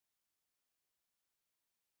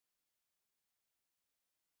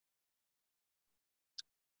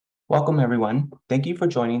Welcome, everyone. Thank you for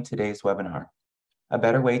joining today's webinar, A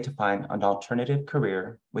Better Way to Find an Alternative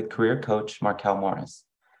Career with career coach Markell Morris.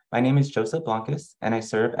 My name is Joseph Blancas, and I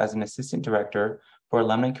serve as an Assistant Director for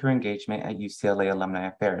Alumni Career Engagement at UCLA Alumni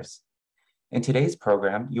Affairs. In today's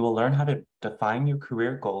program, you will learn how to define your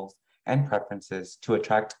career goals and preferences to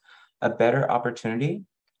attract a better opportunity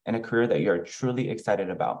and a career that you are truly excited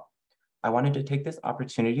about. I wanted to take this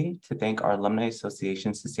opportunity to thank our Alumni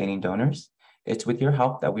Association sustaining donors. It's with your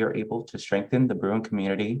help that we are able to strengthen the Bruin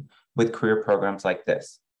community with career programs like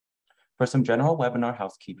this. For some general webinar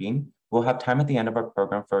housekeeping, we'll have time at the end of our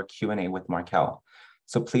program for a Q&A with Markell.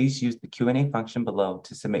 So please use the Q&A function below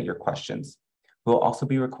to submit your questions. We'll also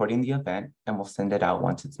be recording the event and we'll send it out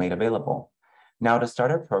once it's made available. Now to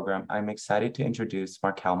start our program, I'm excited to introduce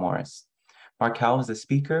Markell Morris. Markell is a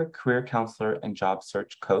speaker, career counselor, and job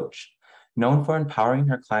search coach. Known for empowering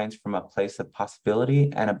her clients from a place of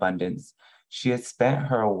possibility and abundance, she has spent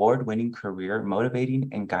her award-winning career motivating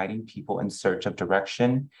and guiding people in search of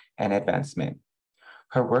direction and advancement.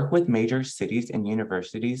 Her work with major cities and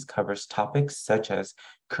universities covers topics such as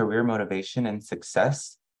career motivation and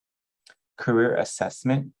success, career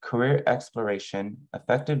assessment, career exploration,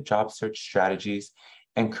 effective job search strategies,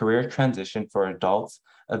 and career transition for adults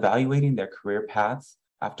evaluating their career paths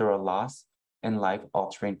after a loss and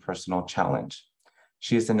life-altering personal challenge.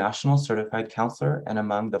 She is a national certified counselor and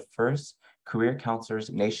among the first career counselors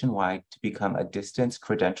nationwide to become a distance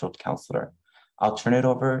credentialed counselor. I'll turn it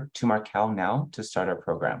over to Markell now to start our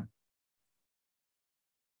program.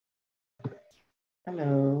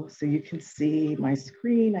 Hello, so you can see my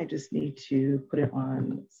screen. I just need to put it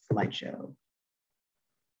on slideshow.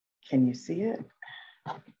 Can you see it?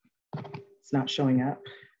 It's not showing up.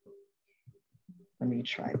 Let me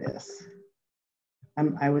try this.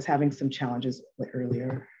 I was having some challenges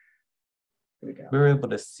earlier. Here we go. We were able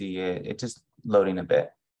to see it. It's just loading a bit.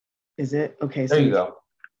 Is it? Okay. There you go.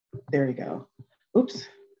 There you go. Oops.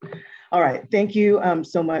 All right. Thank you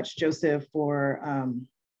so much, Joseph, for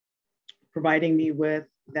providing me with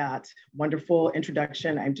that wonderful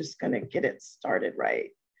introduction. I'm just going to get it started right.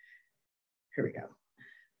 Here we go.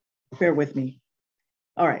 Bear with me.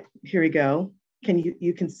 All right. Here we go.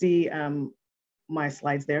 You can see my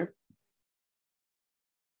slides there?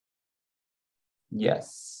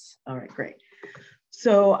 Yes. All right, great.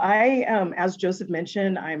 So I, as Joseph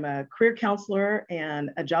mentioned, I'm a career counselor and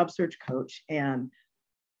a job search coach. And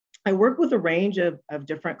I work with a range of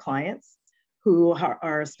different clients who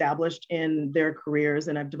are established in their careers.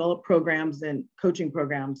 And I've developed programs and coaching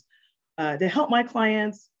programs to help my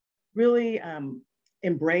clients really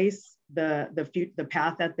embrace the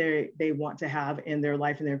path that they want to have in their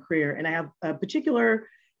life and their career. And I have a particular,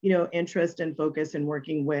 interest and focus in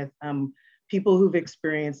working with people who've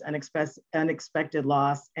experienced unexpected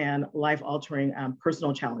loss and life-altering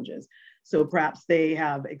personal challenges. So perhaps they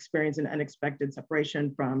have experienced an unexpected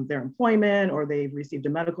separation from their employment, or they've received a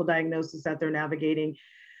medical diagnosis that they're navigating,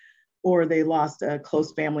 or they lost a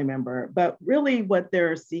close family member. But really what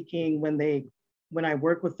they're seeking when I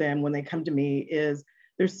work with them, when they come to me, is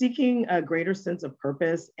they're seeking a greater sense of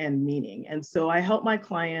purpose and meaning. And so I help my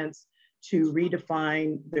clients to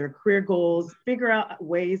redefine their career goals, figure out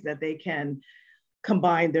ways that they can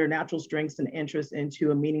combine their natural strengths and interests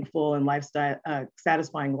into a meaningful and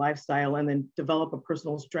satisfying lifestyle, and then develop a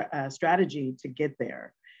personal strategy to get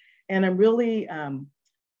there. And I'm really,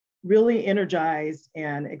 really energized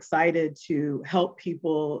and excited to help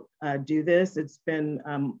people do this. It's been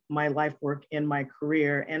my life work in my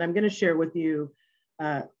career, and I'm going to share with you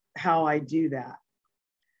how I do that.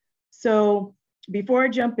 So before I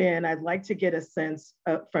jump in, I'd like to get a sense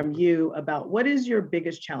from you about what is your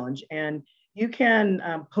biggest challenge. And you can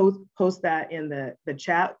post that in the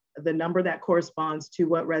chat, the number that corresponds to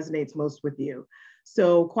what resonates most with you.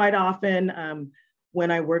 So quite often, when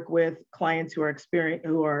I work with clients who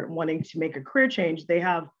are wanting to make a career change, they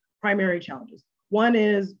have primary challenges. One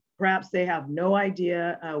is perhaps they have no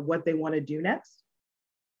idea what they want to do next,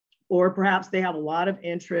 or perhaps they have a lot of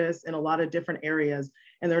interest in a lot of different areas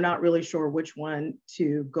and they're not really sure which one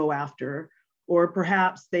to go after. Or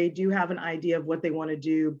perhaps they do have an idea of what they want to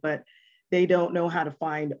do, but they don't know how to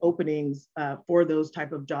find openings for those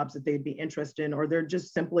type of jobs that they'd be interested in, or they're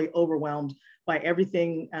just simply overwhelmed by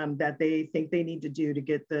everything that they think they need to do to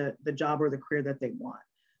get the job or the career that they want.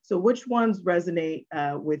 So which ones resonate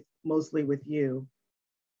mostly with you?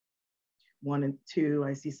 1 and 2,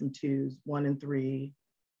 I see some 2s, 1 and 3,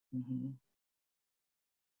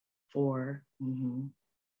 4,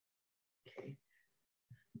 okay.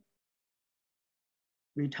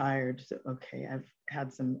 Retired, so, okay, I've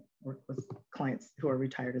had some work with clients who are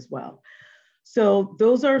retired as well. So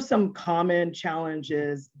those are some common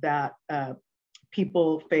challenges that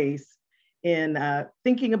people face in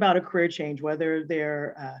thinking about a career change, whether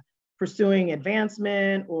they're pursuing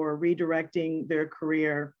advancement or redirecting their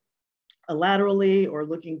career laterally or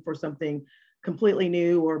looking for something completely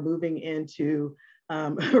new or moving into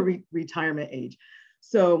retirement age.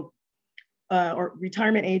 So, or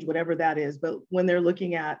retirement age, whatever that is, but when they're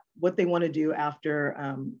looking at what they want to do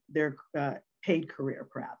after their paid career,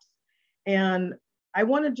 perhaps. And I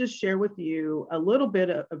want to just share with you a little bit,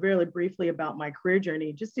 really briefly about my career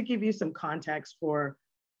journey, just to give you some context for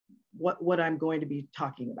what I'm going to be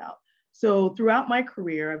talking about. So throughout my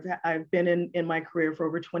career, I've been in my career for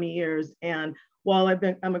over 20 years. And while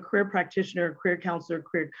I'm a career practitioner, career counselor,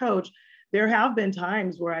 career coach, there have been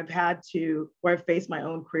times where I've faced my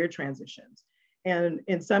own career transitions. And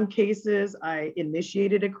in some cases, I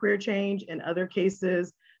initiated a career change. In other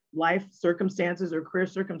cases, life circumstances or career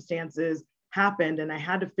circumstances happened, and I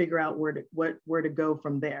had to figure out where to go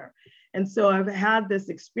from there. And so I've had this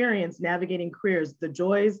experience navigating careers, the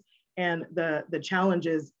joys and the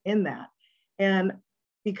challenges in that. And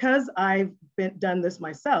because I've done this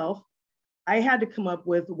myself, I had to come up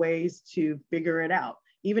with ways to figure it out.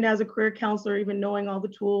 Even as a career counselor, even knowing all the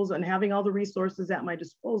tools and having all the resources at my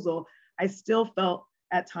disposal, I still felt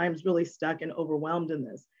at times really stuck and overwhelmed in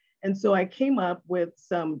this. And so I came up with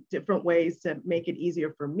some different ways to make it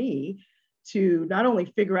easier for me to not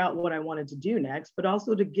only figure out what I wanted to do next, but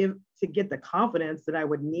also to get the confidence that I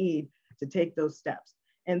would need to take those steps.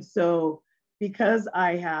 And so because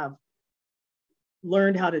I have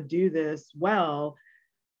learned how to do this well,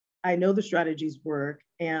 I know the strategies work,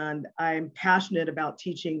 and I'm passionate about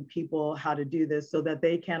teaching people how to do this so that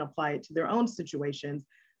they can apply it to their own situations.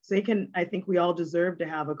 So I think we all deserve to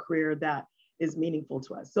have a career that is meaningful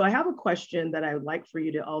to us. So I have a question that I would like for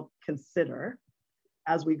you to all consider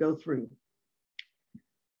as we go through.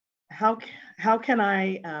 How can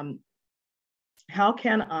I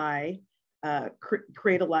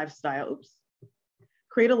create a lifestyle?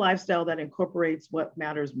 Create a lifestyle that incorporates what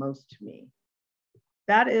matters most to me.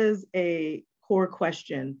 That is a core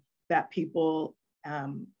question that people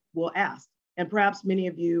will ask. And perhaps many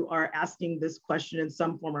of you are asking this question in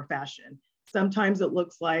some form or fashion. Sometimes it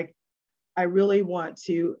looks like, I really want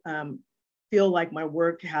to feel like my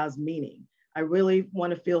work has meaning. I really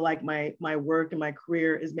want to feel like my work and my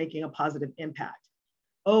career is making a positive impact.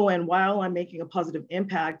 Oh, and while I'm making a positive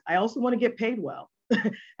impact, I also want to get paid well.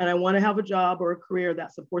 And I want to have a job or a career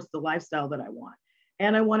that supports the lifestyle that I want.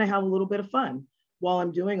 And I want to have a little bit of fun while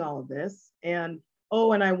I'm doing all of this. And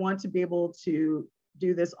I want to be able to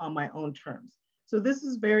do this on my own terms. So this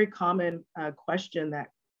is a very common question that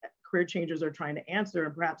career changers are trying to answer.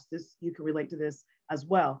 And perhaps you can relate to this as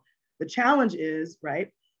well. The challenge is, right,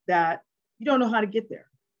 that you don't know how to get there.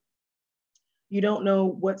 You don't know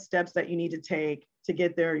what steps that you need to take to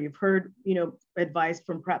get there. You've heard, advice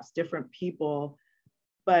from perhaps different people,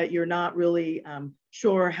 but you're not really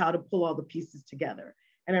sure how to pull all the pieces together.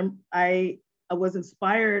 And I was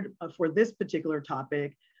inspired for this particular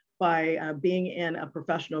topic by being in a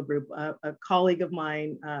professional group. A colleague of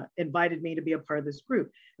mine invited me to be a part of this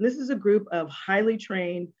group. And this is a group of highly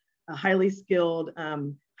trained, highly skilled,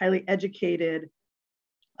 highly educated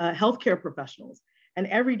healthcare professionals. And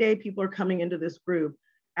every day people are coming into this group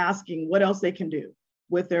asking what else they can do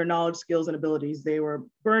with their knowledge, skills, and abilities. They were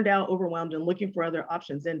burned out, overwhelmed, and looking for other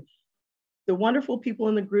options. And the wonderful people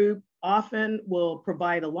in the group often will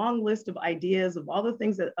provide a long list of ideas of all the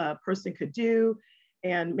things that a person could do,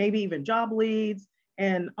 and maybe even job leads.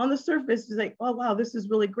 And on the surface, it's like, oh, wow, this is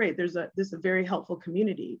really great. This is a very helpful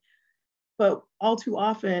community. But all too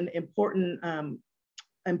often, important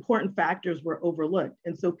factors were overlooked.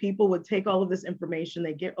 And so people would take all of this information,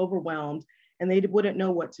 they get overwhelmed, and they wouldn't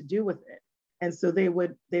know what to do with it. And so they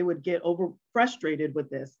would get frustrated with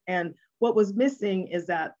this. And what was missing is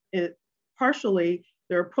that partially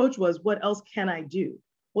their approach was, what else can I do?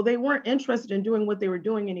 Well, they weren't interested in doing what they were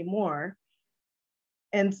doing anymore.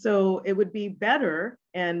 And so it would be better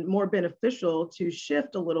and more beneficial to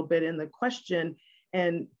shift a little bit in the question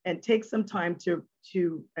and take some time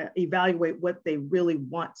to evaluate what they really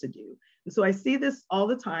want to do. And so I see this all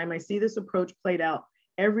the time. I see this approach played out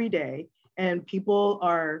every day, and people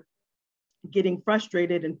are getting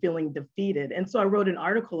frustrated and feeling defeated. And so I wrote an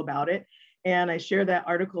article about it, and I share that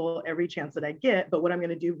article every chance that I get. But what I'm going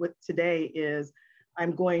to do with today is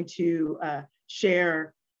I'm going to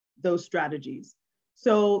share those strategies.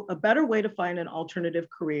 So a better way to find an alternative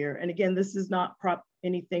career. And again, this is not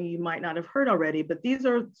anything you might not have heard already, but these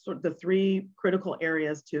are sort of the three critical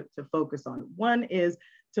areas to focus on. One is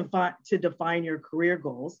to define your career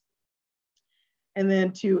goals. and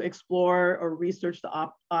then to explore or research the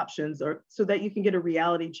options, or so that you can get a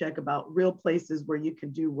reality check about real places where you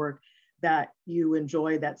can do work that you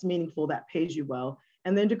enjoy, that's meaningful, that pays you well,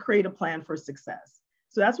 and then to create a plan for success.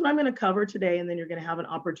 So that's what I'm going to cover today, and then you're going to have an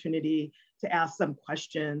opportunity to ask some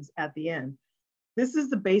questions at the end. This is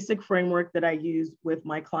the basic framework that I use with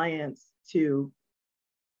my clients to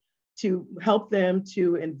help them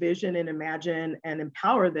to envision and imagine and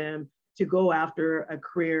empower them to go after a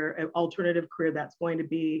career, an alternative career that's going to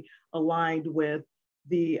be aligned with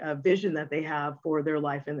the vision that they have for their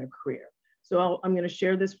life and their career. So I'm going to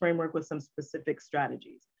share this framework with some specific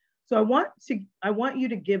strategies. So I want you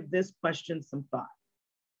to give this question some thought.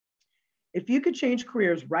 If you could change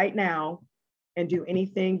careers right now and do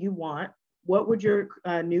anything you want, what would your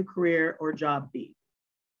new career or job be?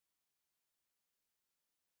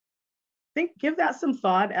 Give that some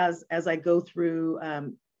thought as I go through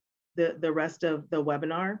the rest of the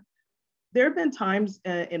webinar. There have been times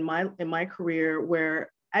in my career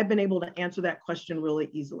where I've been able to answer that question really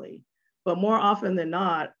easily. But more often than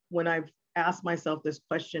not, when I've asked myself this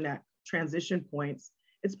question at transition points,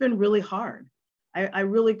 it's been really hard. I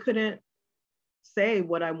really couldn't say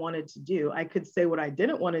what I wanted to do. I could say what I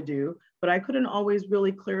didn't want to do, but I couldn't always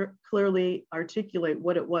really clearly articulate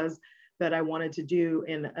what it was that I wanted to do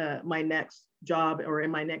in my next job or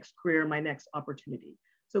in my next career, my next opportunity.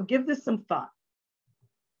 So give this some thought.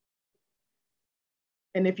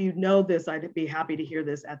 And if you know this, I'd be happy to hear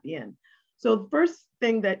this at the end. So the first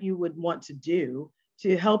thing that you would want to do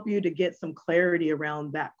to help you to get some clarity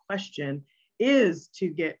around that question is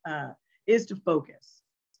to focus.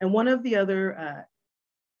 And one of the other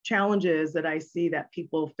challenges that I see that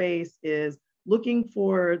people face is looking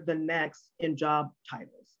for the next in job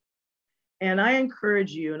titles. And I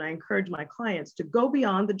encourage you, and I encourage my clients to go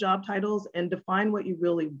beyond the job titles and define what you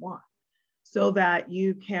really want so that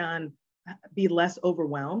you can be less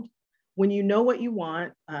overwhelmed. When you know what you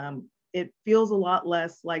want, it feels a lot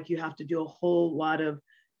less like you have to do a whole lot of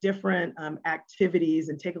different activities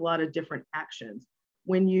and take a lot of different actions.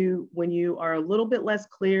 When you are a little bit less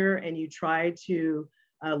clear and you try to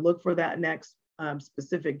look for that next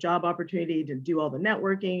specific job opportunity to do all the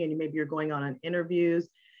networking, and maybe you're going on interviews,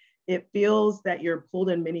 it feels that you're pulled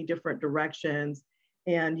in many different directions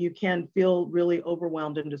and you can feel really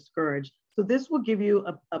overwhelmed and discouraged. So this will give you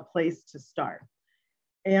a place to start.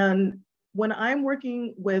 And when I'm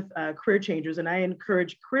working with career changers, and I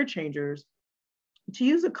encourage career changers to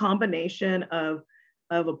use a combination of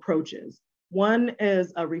approaches. One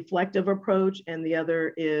is a reflective approach, and the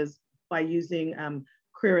other is by using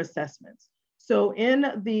career assessments. So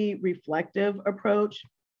in the reflective approach,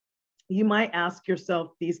 you might ask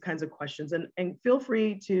yourself these kinds of questions, and feel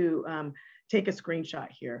free to take a screenshot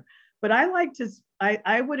here. But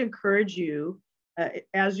I would encourage you,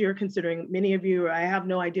 as you're considering, many of you, I have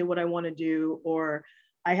no idea what I want to do, or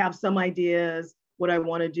I have some ideas what I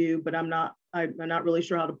want to do, but I'm not really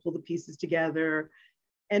sure how to pull the pieces together.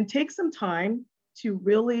 And take some time to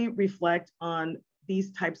really reflect on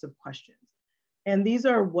these types of questions. And these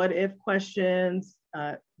are what if questions.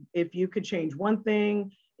 If you could change one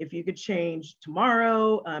thing, if you could change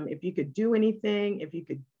tomorrow, if you could do anything, if you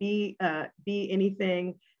could be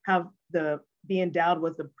anything, be endowed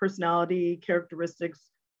with the personality characteristics,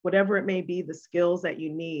 whatever it may be, the skills that you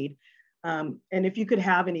need. And if you could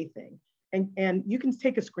have anything, and you can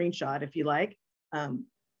take a screenshot if you like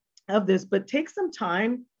of this, but take some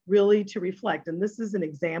time really to reflect. And this is an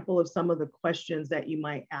example of some of the questions that you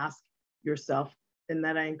might ask yourself, and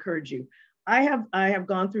that I encourage you. I have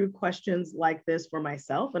gone through questions like this for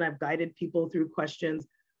myself, and I've guided people through questions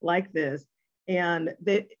like this. And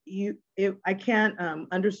I can't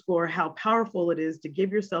underscore how powerful it is to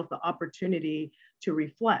give yourself the opportunity to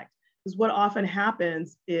reflect. Because what often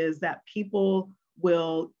happens is that people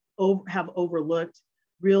will have overlooked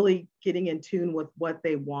really getting in tune with what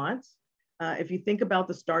they want. If you think about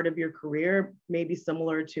the start of your career, maybe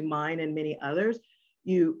similar to mine and many others,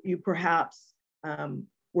 you perhaps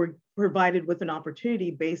were provided with an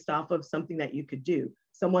opportunity based off of something that you could do.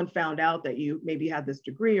 Someone found out that you maybe had this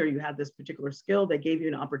degree or you had this particular skill. They gave you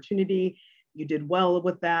an opportunity. You did well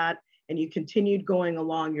with that, and you continued going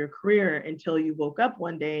along your career until you woke up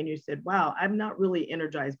one day and you said, wow, I'm not really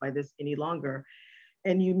energized by this any longer.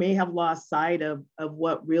 And you may have lost sight of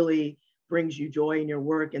what really brings you joy in your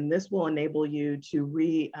work. And this will enable you to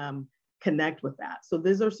reconnect with that. So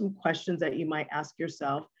these are some questions that you might ask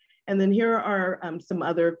yourself. And then here are some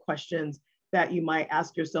other questions that you might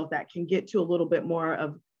ask yourself that can get to a little bit more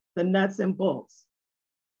of the nuts and bolts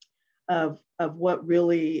of what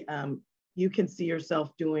really you can see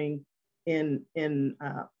yourself doing in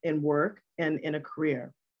work and in a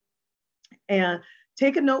career. And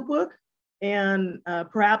take a notebook and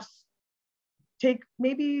perhaps take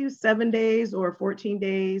maybe 7 days or 14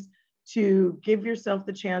 days to give yourself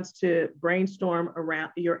the chance to brainstorm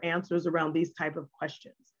around your answers around these type of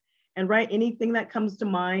questions. And write anything that comes to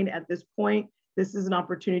mind at this point. This is an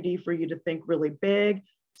opportunity for you to think really big,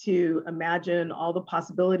 to imagine all the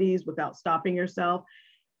possibilities without stopping yourself.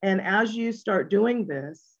 And as you start doing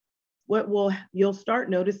this, you'll start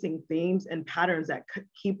noticing themes and patterns that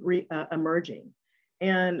keep emerging.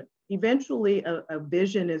 And eventually a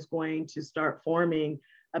vision is going to start forming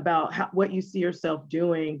about what you see yourself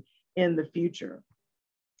doing in the future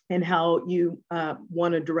and how you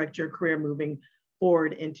want to direct your career moving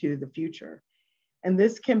forward into the future. And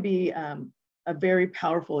this can be a very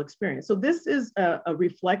powerful experience. So this is a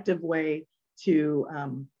reflective way to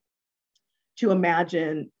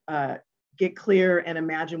imagine, get clear and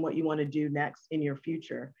imagine what you want to do next in your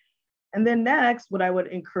future. And then next, what I would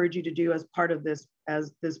encourage you to do as part of this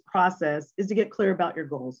process is to get clear about your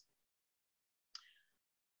goals.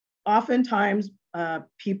 Oftentimes,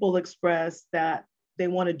 people express that they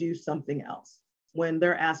want to do something else. When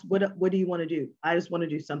they're asked, what do you want to do? I just want to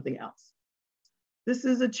do something else. This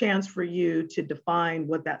is a chance for you to define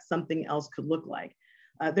what that something else could look like.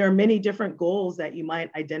 There are many different goals that you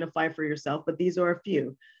might identify for yourself, but these are a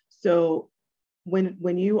few. So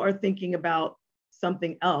when you are thinking about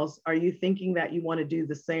something else, are you thinking that you want to do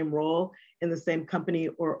the same role in the same company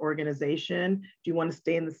or organization? Do you want to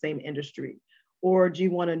stay in the same industry? Or do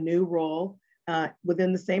you want a new role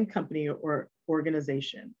within the same company or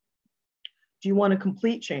organization? Do you want a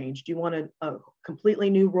complete change? Do you want a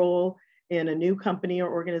completely new role in a new company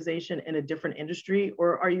or organization in a different industry?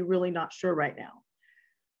 Or are you really not sure right now?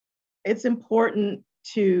 It's important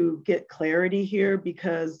to get clarity here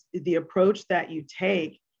because the approach that you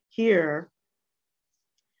take here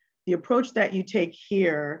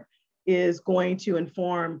is going to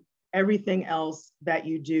inform everything else that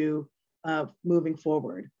you do moving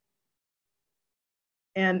forward.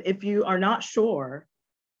 And if you are not sure,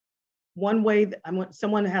 one way that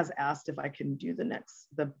someone has asked if I can do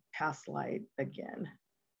the past slide again,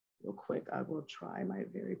 real quick. I will try my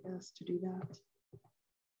very best to do that.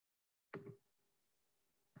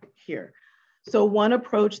 Here. So one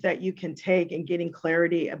approach that you can take in getting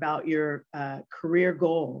clarity about your career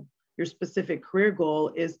goal, your specific career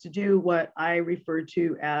goal, is to do what I refer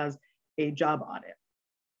to as a job audit.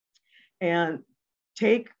 And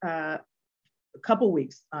take a couple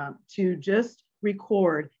weeks to just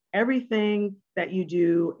record everything that you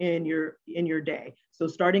do in your day. So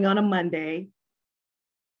starting on a Monday,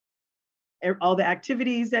 all the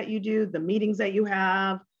activities that you do, the meetings that you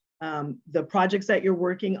have, the projects that you're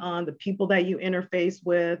working on, the people that you interface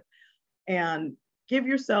with, and give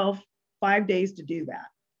yourself 5 days to do that.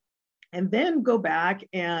 And then go back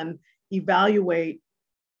and evaluate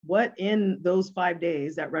what in those 5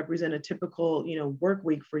 days that represent a typical, work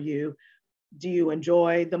week for you, do you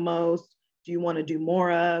enjoy the most? Do you want to do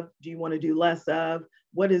more of? Do you want to do less of?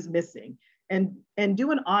 What is missing? And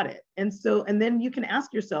do an audit. And then you can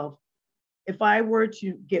ask yourself, if I were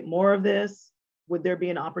to get more of this, would there be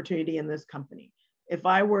an opportunity in this company? If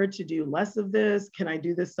I were to do less of this, can I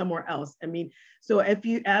do this somewhere else? So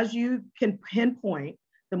as you can pinpoint,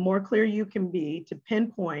 the more clear you can be to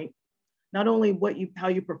pinpoint not only how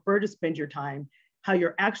you prefer to spend your time, how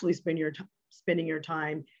you're actually spending your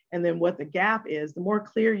time, and then what the gap is, the more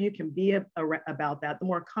clear you can be about that, the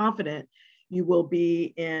more confident you will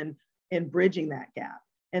be in bridging that gap.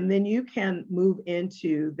 And then you can move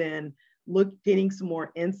into getting some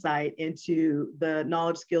more insight into the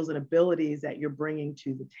knowledge, skills, and abilities that you're bringing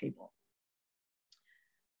to the table.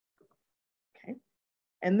 Okay.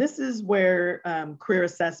 And this is where career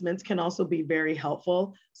assessments can also be very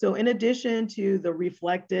helpful. So in addition to the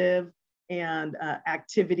reflective and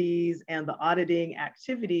activities and the auditing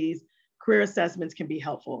activities, career assessments can be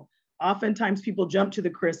helpful. Oftentimes people jump to the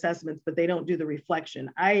career assessments, but they don't do the reflection.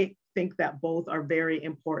 I think that both are very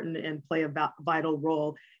important and play a vital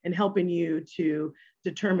role in helping you to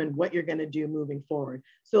determine what you're going to do moving forward.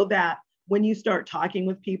 So that when you start talking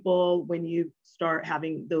with people, when you start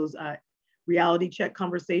having those reality check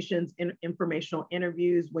conversations, informational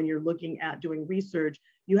interviews, when you're looking at doing research,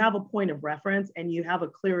 you have a point of reference and you have a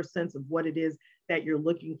clearer sense of what it is that you're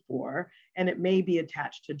looking for. And it may be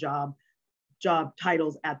attached to job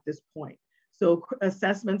titles at this point. So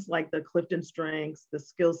assessments like the Clifton Strengths, the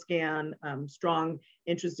Skill Scan, Strong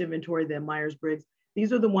Interest Inventory, the Myers-Briggs,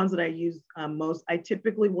 these are the ones that I use most. I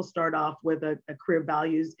typically will start off with a career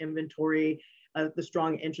values inventory, the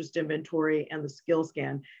Strong Interest Inventory, and the Skill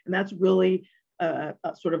Scan. And that's really a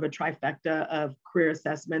sort of a trifecta of career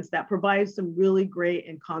assessments that provide some really great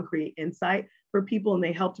and concrete insight for people, and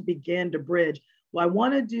they help to begin to bridge. Well, I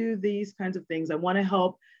want to do these kinds of things. I want to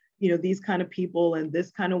help, these kind of people in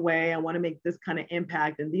this kind of way. I want to make this kind of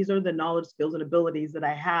impact. And these are the knowledge, skills, and abilities that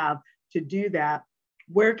I have to do that.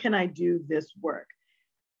 Where can I do this work?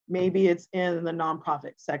 Maybe it's in the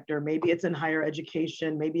nonprofit sector. Maybe it's in higher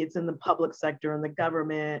education. Maybe it's in the public sector, in the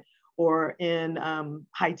government, or in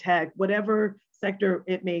high tech, whatever sector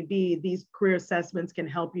it may be. These career assessments can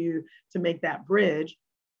help you to make that bridge.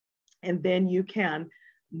 And then you can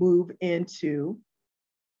move into,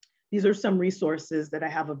 these are some resources that I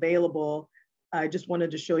have available. I just wanted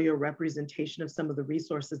to show you a representation of some of the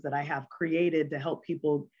resources that I have created to help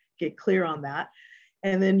people get clear on that.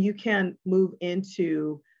 And then you can move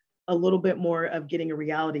into a little bit more of getting a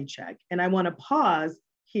reality check. And I want to pause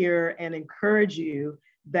here and encourage you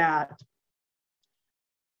that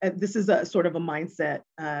this is a sort of a mindset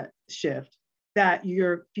shift, that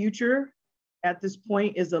your future at this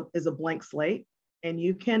point is a blank slate, and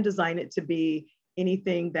you can design it to be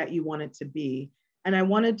anything that you want it to be. And I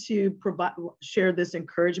wanted to share this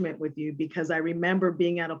encouragement with you because I remember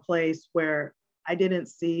being at a place where I didn't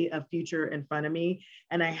see a future in front of me,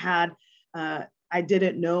 and I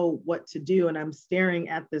didn't know what to do, and I'm staring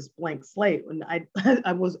at this blank slate. And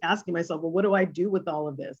I was asking myself, well, what do I do with all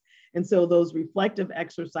of this? And so those reflective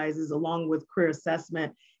exercises, along with career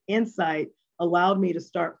assessment insight, allowed me to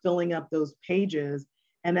start filling up those pages.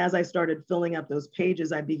 And as I started filling up those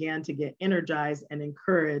pages, I began to get energized and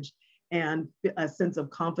encouraged and a sense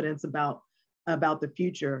of confidence about the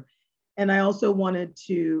future. And I also wanted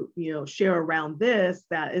to, share around this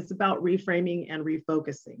that it's about reframing and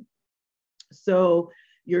refocusing. So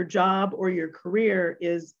your job or your career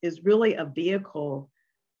is really a vehicle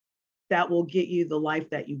that will get you the life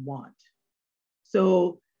that you want.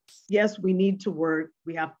 So yes, we need to work,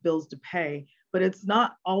 we have bills to pay, but it's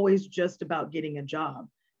not always just about getting a job.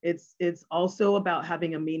 It's also about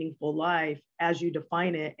having a meaningful life as you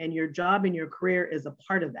define it, and your job and your career is a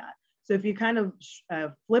part of that. So if you kind of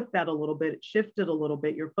flip that a little bit, shift it a little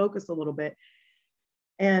bit, your focus a little bit,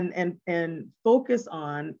 and focus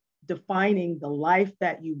on defining the life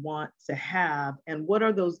that you want to have, and what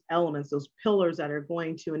are those elements, those pillars that are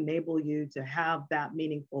going to enable you to have that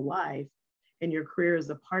meaningful life, and your career is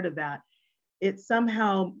a part of that. It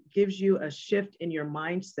somehow gives you a shift in your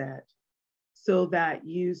mindset so that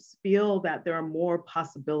you feel that there are more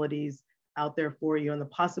possibilities out there for you, and the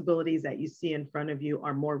possibilities that you see in front of you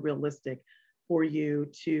are more realistic for you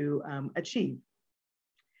to achieve.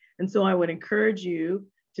 And so I would encourage you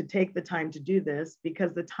to take the time to do this,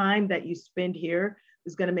 because the time that you spend here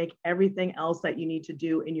is going to make everything else that you need to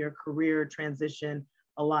do in your career transition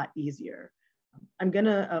a lot easier. I'm going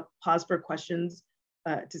to pause for questions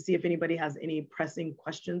to see if anybody has any pressing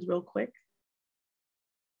questions real quick.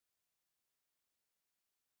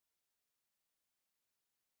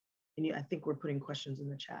 And I think we're putting questions in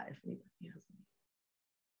the chat if anybody has any.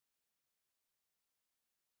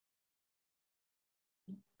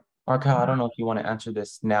 Markell, I don't know if you want to answer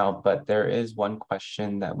this now, but there is one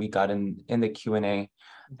question that we got in the Q&A,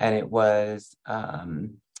 and it was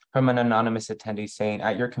from an anonymous attendee saying,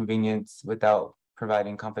 at your convenience, without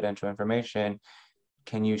providing confidential information,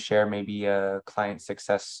 can you share maybe a client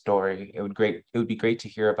success story? It would be great to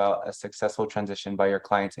hear about a successful transition by your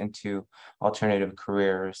clients into alternative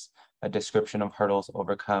careers. A description of hurdles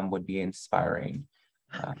overcome would be inspiring.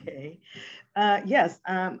 Okay. Yes.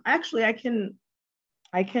 Actually, I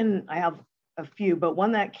have a few, but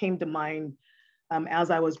one that came to mind as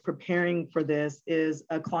I was preparing for this is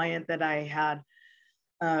a client that I had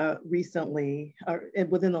recently, or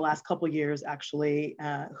within the last couple of years, actually,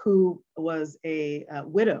 who was a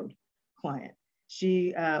widowed client.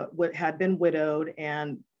 She had been widowed,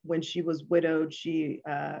 and when she was widowed, she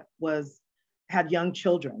had young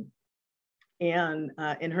children. And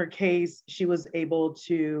in her case, she was able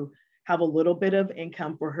to have a little bit of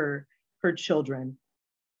income for her children.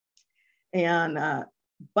 And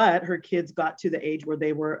but her kids got to the age where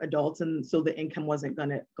they were adults, and so the income wasn't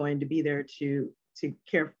going to be there to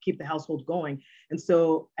keep the household going. And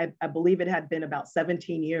so I believe it had been about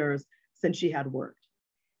 17 years since she had worked.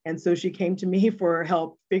 And so she came to me for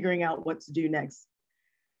help figuring out what to do next.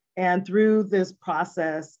 And through this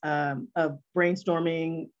process of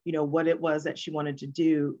brainstorming, what it was that she wanted to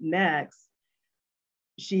do next,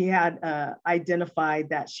 she had identified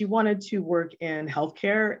that she wanted to work in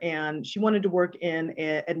healthcare, and she wanted to work in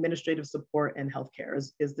administrative support in healthcare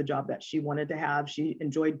is the job that she wanted to have. She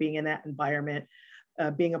enjoyed being in that environment,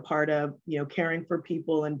 being a part of, caring for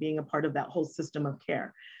people and being a part of that whole system of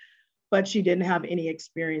care. but she didn't have any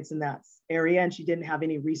experience in that area, and she didn't have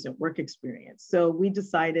any recent work experience. So we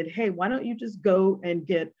decided, hey, why don't you just go and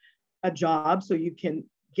get a job so you can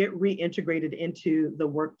get reintegrated into the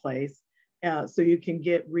workplace, so you can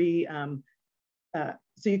get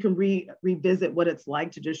revisit what it's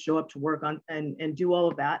like to just show up to work on and do all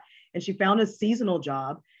of that. And she found a seasonal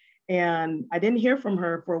job. And I didn't hear from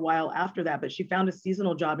her for a while after that, but she found a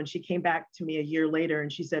seasonal job, and she came back to me a year later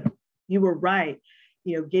and she said, you were right.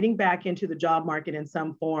 Getting back into the job market in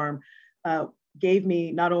some form gave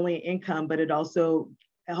me not only income, but it also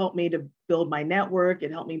helped me to build my network.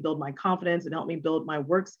 It helped me build my confidence. It helped me build my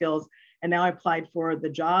work skills. And now I applied for the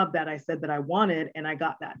job that I said that I wanted, and I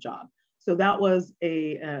got that job. So that was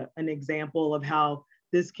an example of how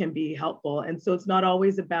this can be helpful. And so it's not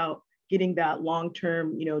always about getting that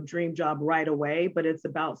long-term, dream job right away, but it's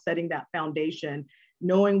about setting that foundation,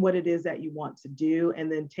 knowing what it is that you want to do,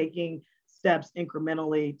 and then taking steps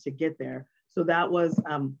incrementally to get there. So that was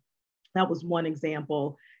one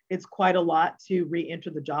example. It's quite a lot to re-enter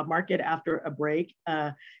the job market after a break.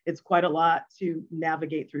 It's quite a lot to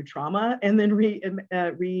navigate through trauma and then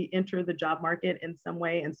re-enter the job market in some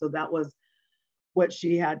way. And so that was what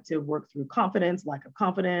she had to work through: confidence, lack of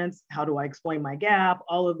confidence, how do I explain my gap,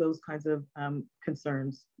 all of those kinds of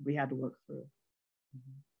concerns we had to work through.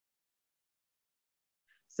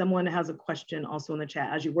 Someone has a question also in the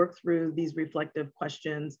chat. As you work through these reflective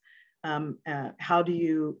questions,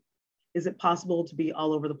 is it possible to be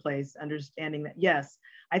all over the place? Understanding that, yes,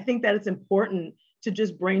 I think that it's important to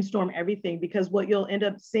just brainstorm everything, because what you'll end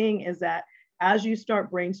up seeing is that as you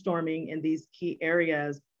start brainstorming in these key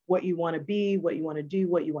areas, what you want to be, what you want to do,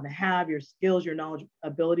 what you want to have, your skills, your knowledge,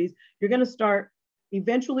 abilities,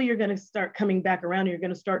 eventually you're going to start coming back around, and you're going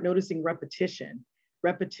to start noticing repetition.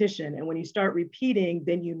 And when you start repeating,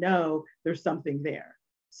 then there's something there.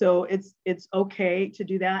 So it's okay to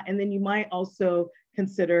do that. And then you might also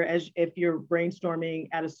consider, as if you're brainstorming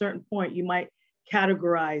at a certain point, you might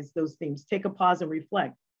categorize those themes. Take a pause and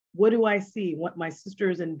reflect. What do I see? What my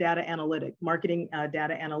sister's in data analytics, marketing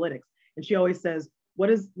data analytics. And she always says,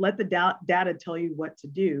 let the data tell you what to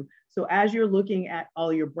do. So as you're looking at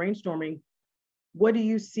all your brainstorming, what do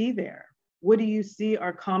you see there? What do you see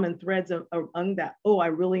are common threads among that? Oh, I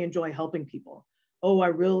really enjoy helping people. Oh, I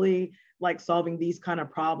really like solving these kind of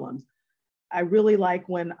problems. I really like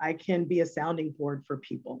when I can be a sounding board for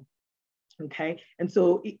people. Okay. And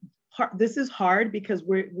so this is hard because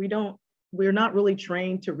we're not really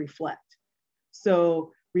trained to reflect.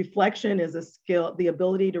 So reflection is a skill. The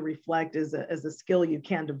ability to reflect is a skill you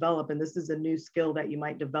can develop. And this is a new skill that you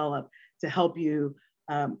might develop to help you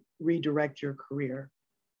redirect your career.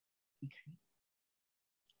 Okay.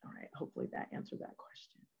 All right. Hopefully that answered that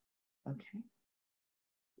question. Okay.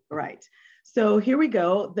 All right. So here we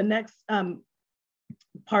go. The next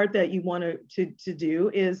part that you want to do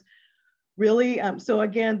is really, so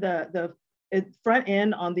again, the front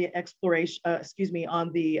end on the exploration,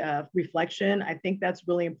 on the reflection, I think that's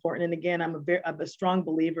really important. And again, I'm a strong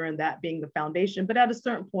believer in that being the foundation, but at a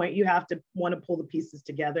certain point, you have to want to pull the pieces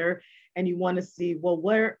together, and you want to see, well,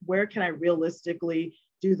 where can I realistically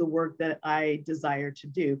do the work that I desire to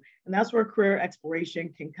do? And that's where career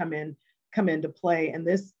exploration can come into play. And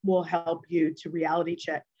this will help you to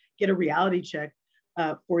get a reality check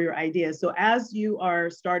for your ideas. So as you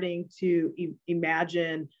are starting to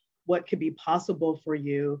imagine what could be possible for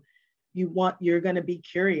you, you're going to be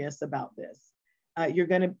curious about this.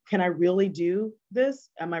 Can I really do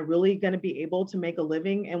this? Am I really going to be able to make a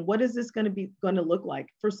living? And what is this going to look like?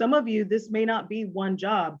 For some of you, this may not be one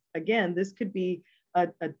job. Again, this could be a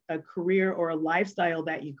career or a lifestyle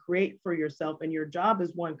that you create for yourself, and your job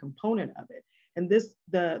is one component of it. And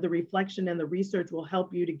the reflection and the research will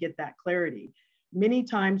help you to get that clarity. Many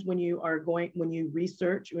times when you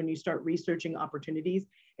start researching opportunities,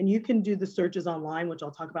 and you can do the searches online, which I'll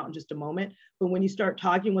talk about in just a moment, but when you start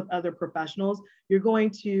talking with other professionals, you're going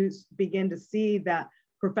to begin to see that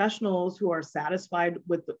professionals who are satisfied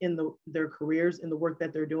their careers in the work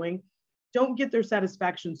that they're doing don't get their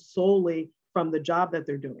satisfaction solely from the job that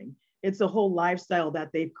they're doing. It's a whole lifestyle that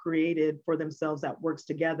they've created for themselves that works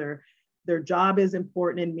together. Their job is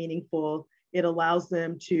important and meaningful. It allows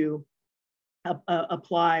them to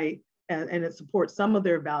apply and it supports some of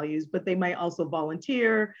their values, but they might also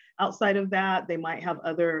volunteer outside of that. They might have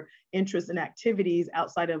other interests and activities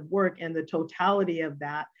outside of work, and the totality of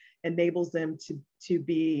that enables them to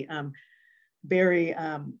be very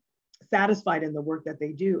satisfied in the work that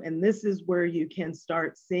they do. And this is where you can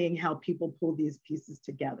start seeing how people pull these pieces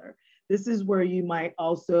together. This is where you might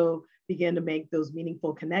also begin to make those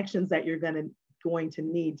meaningful connections that you're going to going to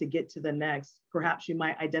need to get to the next. Perhaps you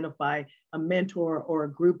might identify a mentor or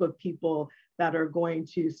a group of people that are going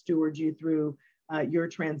to steward you through your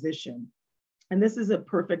transition. And this is a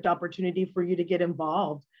perfect opportunity for you to get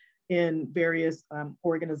involved in various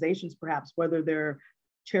organizations, perhaps, whether they're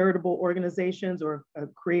charitable organizations or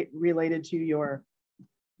related to your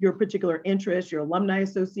particular interest. Your alumni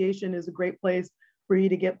association is a great place for you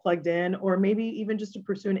to get plugged in, or maybe even just to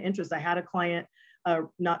pursue an interest. I had a client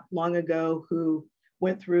not long ago who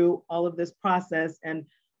went through all of this process, and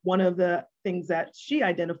one of the things that she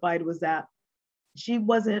identified was that she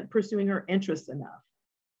wasn't pursuing her interests enough.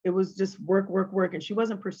 It was just work, work, work, and she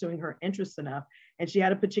wasn't pursuing her interests enough. And she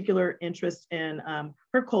had a particular interest in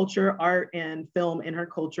her culture, art and film in her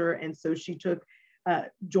culture, and so she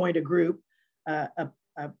joined a group,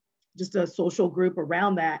 just a social group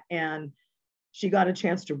around that, and she got a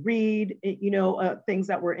chance to read, things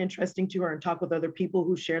that were interesting to her and talk with other people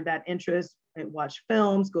who shared that interest, and watch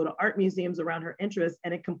films, go to art museums around her interests,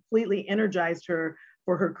 and it completely energized her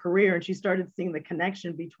for her career. And she started seeing the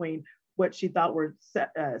connection between what she thought were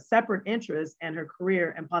separate interests and her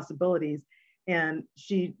career and possibilities. And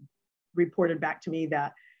she reported back to me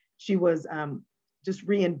that she was just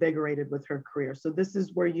reinvigorated with her career. So this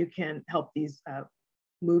is where you can help these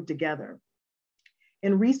move together.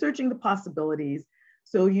 In researching the possibilities,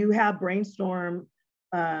 so you have brainstorm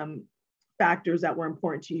factors that were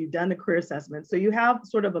important to you, done the career assessment. So you have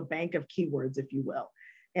sort of a bank of keywords, if you will,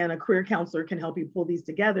 and a career counselor can help you pull these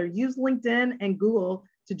together. Use LinkedIn and Google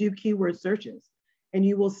to do keyword searches, and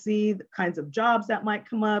you will see the kinds of jobs that might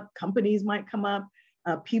come up, companies might come up,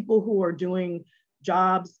 people who are doing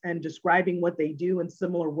jobs and describing what they do in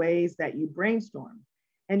similar ways that you brainstorm.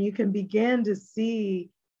 And you can begin to see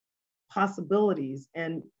possibilities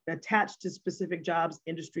and attach to specific jobs,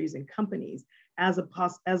 industries, and companies as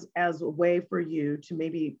a way for you to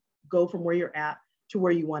maybe go from where you're at to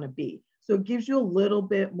where you want to be. So it gives you a little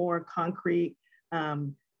bit more concrete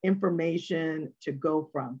information to go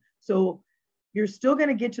from. So you're still going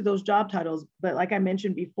to get to those job titles, but like I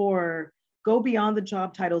mentioned before, go beyond the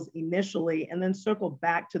job titles initially and then circle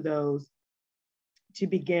back to those to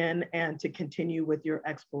begin and to continue with your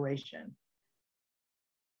exploration.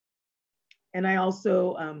 And I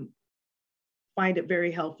also find it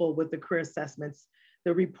very helpful with the career assessments.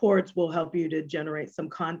 The reports will help you to generate some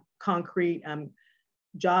concrete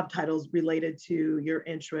job titles related to your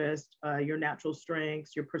interest, your natural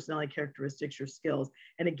strengths, your personality characteristics, your skills.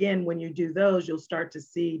 And again, when you do those, you'll start to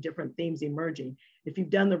see different themes emerging. If you've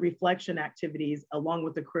done the reflection activities along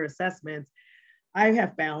with the career assessments, I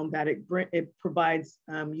have found that it provides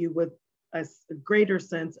you with a greater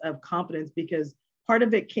sense of confidence, because part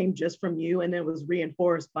of it came just from you and it was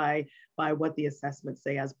reinforced by what the assessments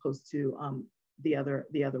say as opposed to the other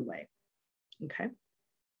way. Okay.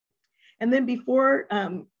 And then before,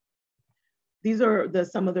 these are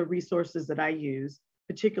some of the resources that I use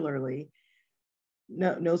particularly,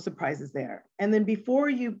 no surprises there. And then before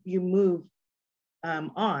you move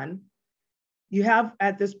on, you have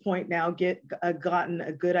at this point now gotten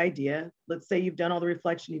a good idea. Let's say you've done all the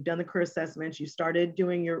reflection, you've done the career assessments, you started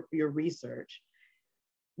doing your research.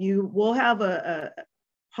 You will have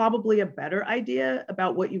probably a better idea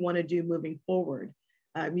about what you want to do moving forward.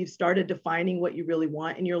 You've started defining what you really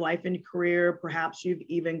want in your life and career. Perhaps you've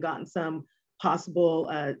even gotten some possible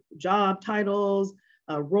job titles,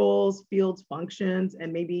 roles, fields, functions,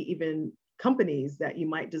 and maybe even companies that you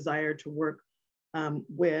might desire to work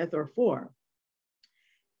with or for.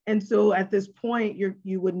 And so at this point,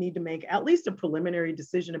 you would need to make at least a preliminary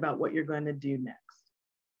decision about what you're going to do next.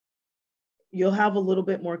 You'll have a little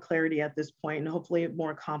bit more clarity at this point and hopefully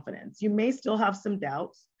more confidence. You may still have some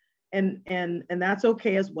doubts, and that's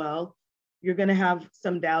okay as well. You're going to have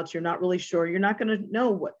some doubts. You're not really sure. You're not going to know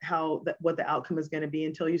what the outcome is going to be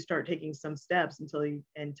until you start taking some steps,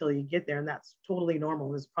 until you get there. And that's totally normal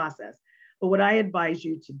in this process. But what I advise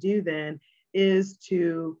you to do then is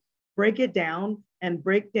to break it down and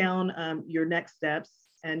break down your next steps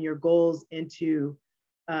and your goals into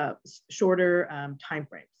shorter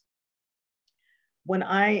timeframes. When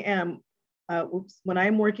I'm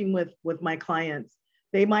working with my clients,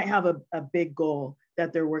 they might have a big goal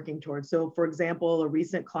that they're working towards. So for example, a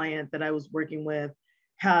recent client that I was working with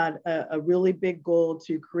had a really big goal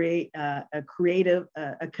to create a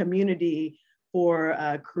community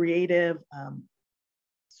for creative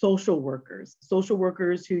social workers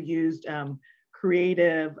who used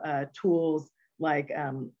creative tools like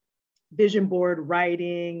vision board,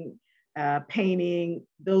 writing, painting,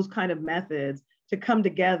 those kind of methods to come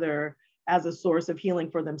together as a source of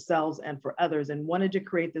healing for themselves and for others, and wanted to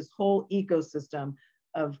create this whole ecosystem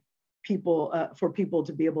of people for people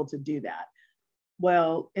to be able to do that.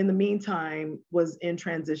 well, in the meantime, was in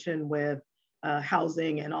transition with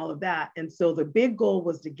housing and all of that. And so the big goal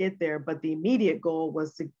was to get there, but the immediate goal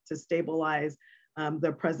was to stabilize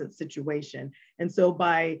their present situation. And so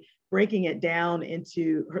by breaking it down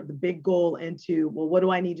into the big goal into, well, what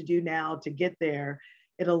do I need to do now to get there?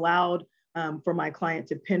 It allowed for my client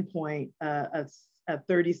to pinpoint a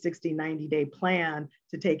 30, 60, 90-day plan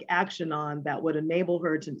to take action on that would enable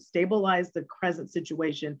her to stabilize the present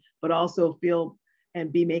situation, but also feel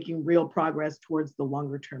and be making real progress towards the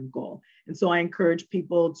longer term goal. And so I encourage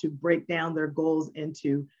people to break down their goals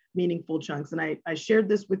into meaningful chunks. And I shared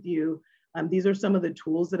this with you. These are some of the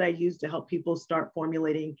tools that I use to help people start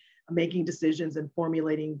formulating, making decisions and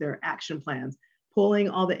formulating their action plans, pulling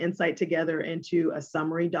all the insight together into a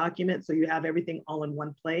summary document so you have everything all in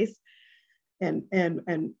one place, and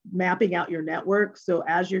mapping out your network. So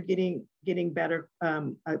as you're getting better,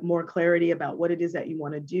 more clarity about what it is that you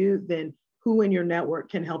want to do, then who in your network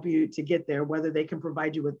can help you to get there, whether they can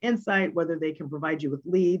provide you with insight, whether they can provide you with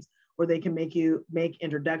leads, or they can make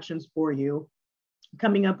introductions for you,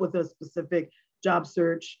 coming up with a specific job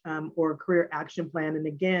search or career action plan. And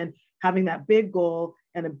again, having that big goal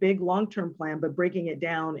and a big long-term plan, but breaking it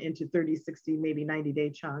down into 30, 60, maybe 90-day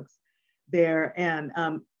chunks there, and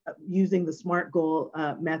using the SMART goal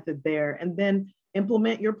method there, and then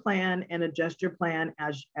implement your plan and adjust your plan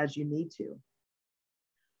as you need to.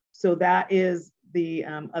 So that is the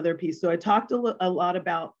other piece. So I talked a lot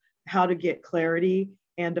about how to get clarity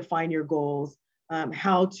and define your goals,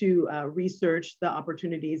 how to research the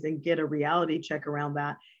opportunities and get a reality check around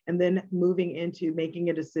that, and then moving into making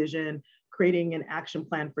a decision, creating an action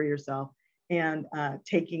plan for yourself, and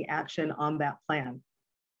taking action on that plan.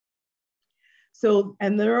 So,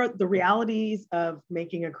 and there are the realities of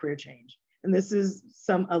making a career change. And this is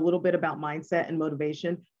a little bit about mindset and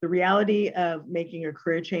motivation. The reality of making a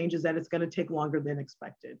career change is that it's going to take longer than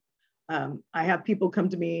expected. I have people come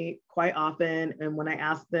to me quite often, and when I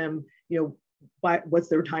ask them, what's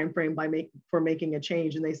their time frame for making a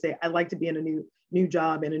change, and they say, I'd like to be in a new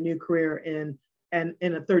job and a new career in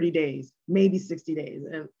 30 days, maybe 60 days.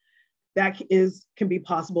 And that can be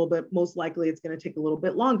possible, but most likely it's going to take a little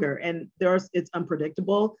bit longer. And it's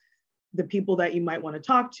unpredictable. The people that you might want to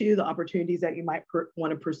talk to, the opportunities that you might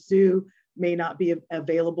want to pursue may not be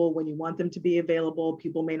available when you want them to be available.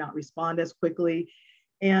 People may not respond as quickly.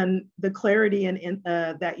 And the clarity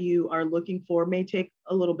that you are looking for may take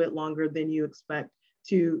a little bit longer than you expect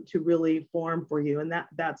to really form for you. And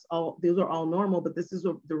that's all, those are all normal, but this is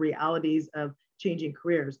the realities of changing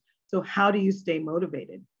careers. So how do you stay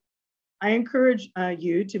motivated? I encourage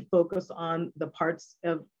you to focus on the parts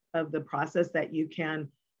of the process that you can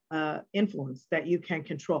influence, that you can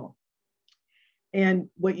control. And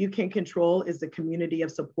what you can control is the community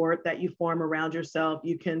of support that you form around yourself.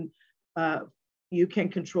 You can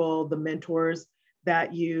control the mentors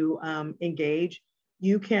that you engage.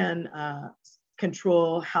 You can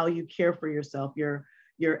control how you care for yourself, your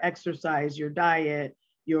exercise, your diet,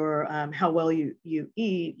 your how well you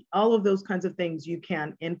eat, all of those kinds of things you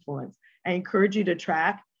can influence. I encourage you to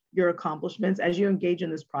track your accomplishments as you engage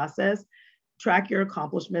in this process. Track your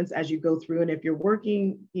accomplishments as you go through. And if you're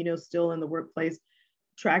working, still in the workplace,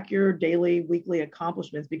 track your daily, weekly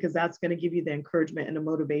accomplishments, because that's going to give you the encouragement and the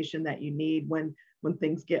motivation that you need when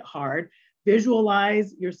things get hard.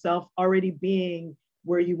 Visualize yourself already being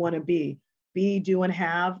where you want to be, do, and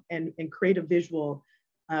have, and create a visual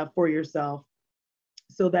for yourself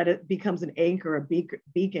so that it becomes an anchor, a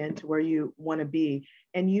beacon to where you want to be.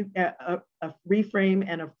 And you reframe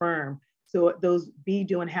and affirm. So those be,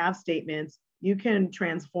 do, and have statements, you can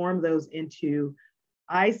transform those into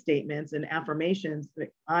I statements and affirmations.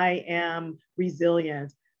 Like, I am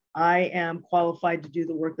resilient. I am qualified to do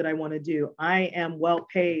the work that I want to do. I am well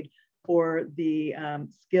paid for the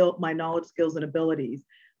my knowledge, skills, and abilities.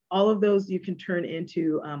 All of those you can turn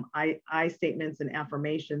into I statements and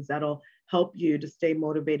affirmations that'll help you to stay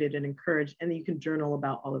motivated and encouraged. And you can journal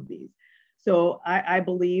about all of these. So I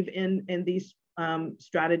believe in these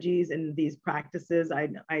strategies and these practices.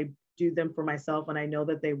 I do them for myself, and I know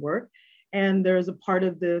that they work. And there's a part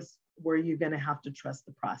of this where you're going to have to trust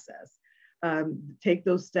the process. Take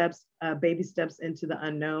those steps, baby steps into the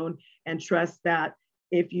unknown, and trust that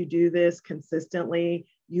if you do this consistently,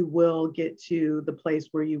 you will get to the place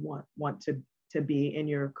where you want to be in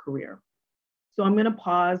your career. So I'm going to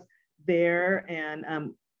pause there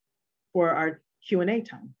and for our Q&A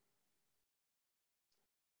time.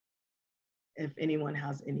 If anyone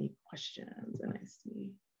has any questions, and I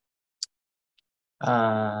see.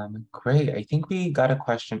 Great. I think we got a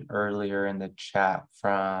question earlier in the chat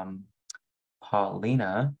from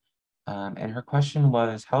Paulina. And her question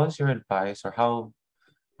was, how is your advice, or how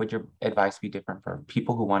would your advice be different for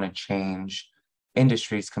people who want to change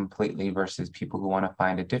industries completely versus people who want to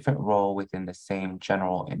find a different role within the same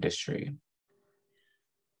general industry?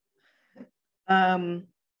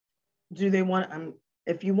 Do they want,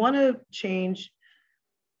 if you want to change,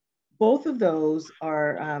 both of those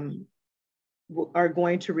are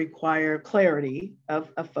going to require clarity of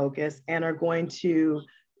focus, and are going to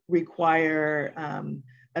require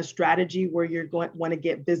a strategy where you're going to want to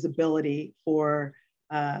get visibility for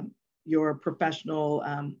your professional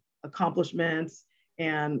accomplishments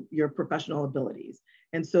and your professional abilities.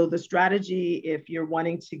 And so the strategy, if you're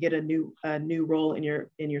wanting to get a new role in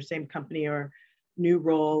your same company, or new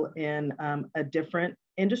role in a different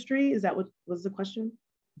industry, is that what was the question?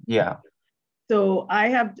 Yeah. So I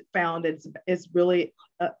have found it's really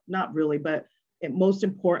not really, but it most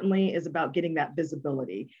importantly is about getting that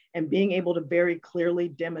visibility and being able to very clearly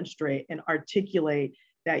demonstrate and articulate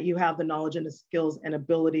that you have the knowledge and the skills and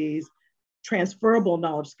abilities, transferable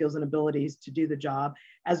knowledge, skills, and abilities to do the job.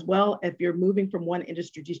 As well, if you're moving from one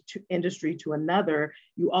industry to another,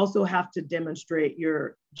 you also have to demonstrate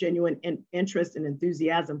your genuine interest and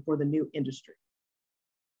enthusiasm for the new industry.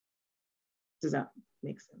 Does that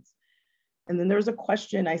make sense? And then there's a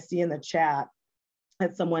question I see in the chat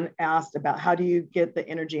that someone asked about, how do you get the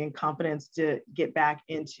energy and confidence to get back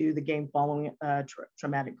into the game following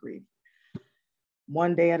traumatic grief?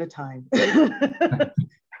 One day at a time.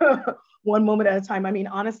 One moment at a time. I mean,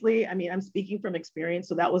 honestly, I'm speaking from experience.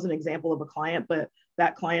 So that was an example of a client, but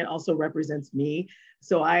that client also represents me.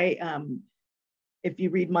 So if you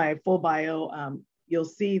read my full bio, you'll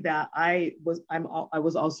see that I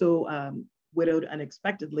was also widowed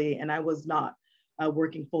unexpectedly, and I was not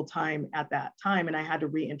working full time at that time, and I had to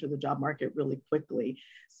re-enter the job market really quickly.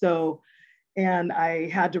 So, and I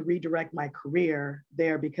had to redirect my career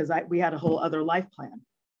there because we had a whole other life plan.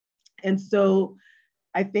 And so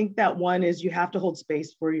I think that one is, you have to hold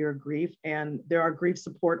space for your grief, and there are grief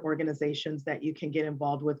support organizations that you can get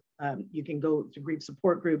involved with. You can go to grief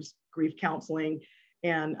support groups, grief counseling,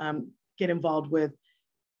 and get involved with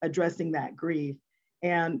addressing that grief.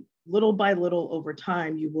 And little by little over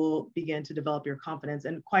time, you will begin to develop your confidence.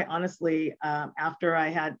 And quite honestly, after I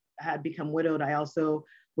had become widowed, I also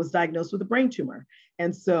was diagnosed with a brain tumor.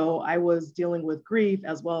 And so I was dealing with grief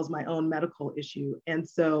as well as my own medical issue. And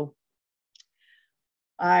so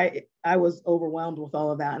I was overwhelmed with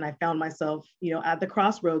all of that. And I found myself, at the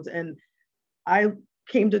crossroads. And I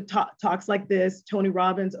came to talks like this, Tony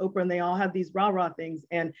Robbins, Oprah, and they all had these rah-rah things.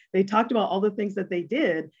 And they talked about all the things that they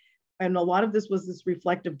did. And a lot of this was this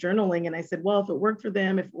reflective journaling. And I said, well, if it worked for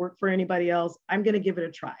them, if it worked for anybody else, I'm going to give it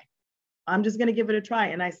a try. I'm just going to give it a try.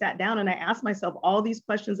 And I sat down and I asked myself all these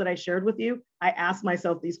questions that I shared with you. I asked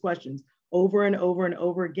myself these questions over and over and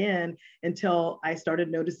over again until I started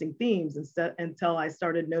noticing themes, until I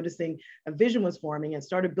started noticing a vision was forming, and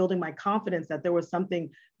started building my confidence that there was something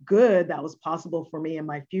good that was possible for me in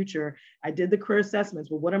my future. I did the career assessments.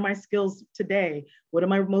 Well, what are my skills today? What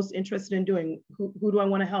am I most interested in doing? Who do I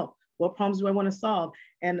want to help? What problems do I want to solve?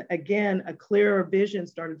 And again, a clearer vision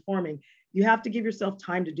started forming. You have to give yourself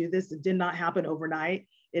time to do this. It did not happen overnight.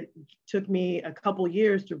 It took me a couple of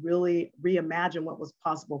years to really reimagine what was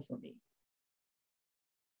possible for me.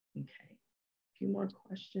 Okay, a few more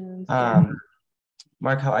questions.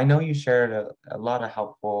 Markell, I know you shared a lot of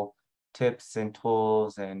helpful tips and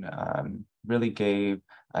tools, and really gave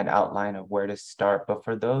an outline of where to start. But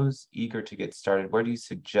for those eager to get started, where do you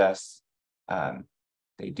suggest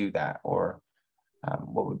they do that, or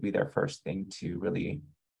what would be their first thing to really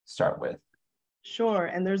start with? Sure,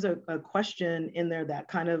 and there's a question in there that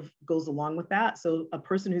kind of goes along with that. So a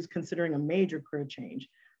person who's considering a major career change,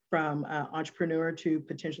 from entrepreneur to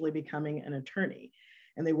potentially becoming an attorney,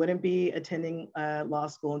 and they wouldn't be attending law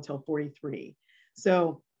school until 43.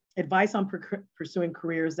 So advice on pursuing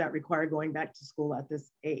careers that require going back to school at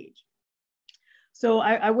this age. So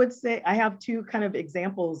I would say I have two kind of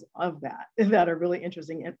examples of that are really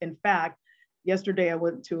interesting. In fact, yesterday I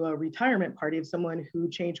went to a retirement party of someone who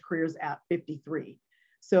changed careers at 53.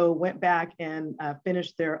 So went back and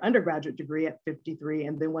finished their undergraduate degree at 53,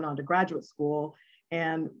 and then went on to graduate school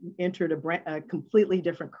and entered a completely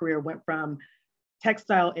different career, went from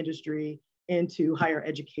textile industry into higher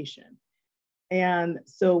education. And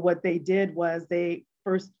so what they did was they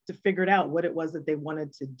first figured out what it was that they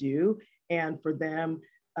wanted to do. And for them,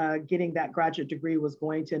 getting that graduate degree was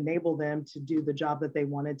going to enable them to do the job that they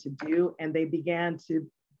wanted to do. And they began to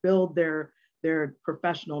build their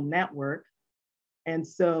professional network. And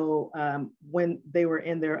so when they were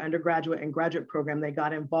in their undergraduate and graduate program, they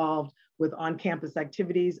got involved with on-campus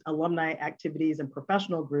activities, alumni activities, and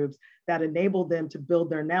professional groups that enabled them to build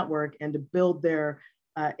their network and to build their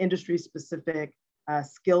industry-specific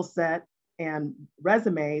skill set and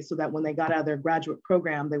resume, so that when they got out of their graduate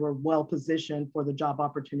program, they were well positioned for the job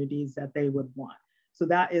opportunities that they would want. So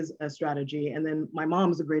that is a strategy. And then my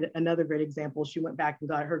mom's another great example. She went back and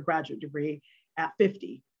got her graduate degree at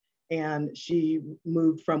 50. And she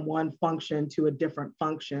moved from one function to a different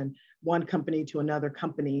function, one company to another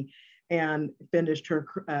company, and finished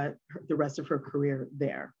the rest of her career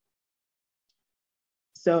there.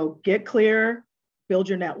 So get clear, build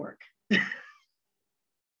your network.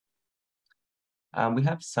 We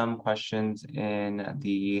have some questions in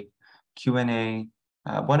the Q&A.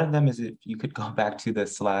 One of them is if you could go back to the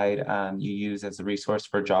slide you use as a resource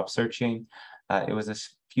for job searching. It was a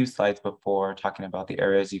few slides before talking about the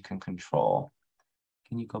areas you can control.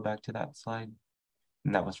 Can you go back to that slide?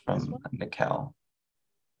 And that was from Markell.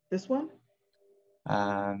 This one?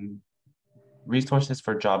 Resources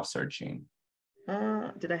for job searching.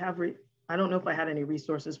 Did I have, I don't know if I had any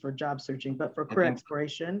resources for job searching, but for career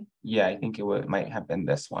exploration. Yeah, I think it might have been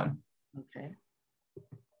this one. Okay.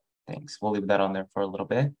 Thanks. We'll leave that on there for a little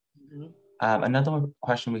bit. Mm-hmm. Another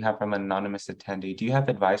question we have from an anonymous attendee. Do you have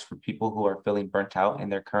advice for people who are feeling burnt out in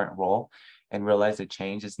their current role and realize a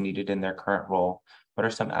change is needed in their current role? What are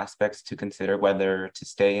some aspects to consider, whether to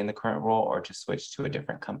stay in the current role or to switch to a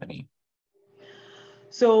different company?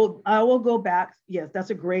 So I will go back. Yes, that's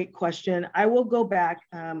a great question. I will go back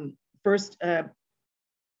first.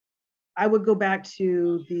 I would go back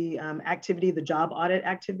to the activity, the job audit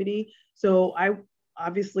activity. So I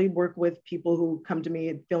obviously work with people who come to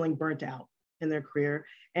me feeling burnt out in their career.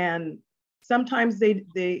 And sometimes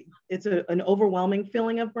it's an overwhelming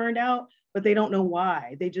feeling of burned out, but they don't know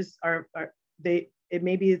why. They just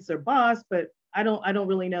maybe it's their boss, but I don't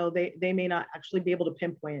really know. They may not actually be able to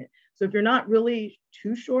pinpoint it. So if you're not really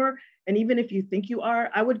too sure, and even if you think you are,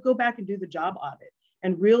 I would go back and do the job audit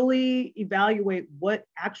and really evaluate what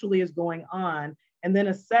actually is going on, and then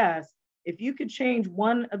assess if you could change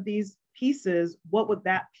one of these pieces, what would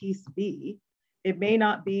that piece be? It may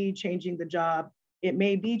not be changing the job. It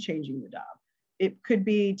may be changing the job. It could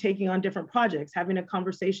be taking on different projects, having a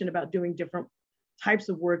conversation about doing different types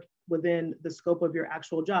of work within the scope of your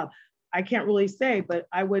actual job. I can't really say, but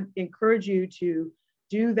I would encourage you to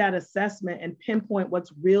do that assessment and pinpoint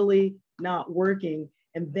what's really not working,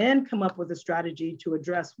 and then come up with a strategy to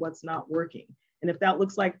address what's not working. And if that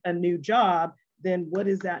looks like a new job, then what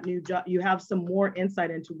is that new job? You have some more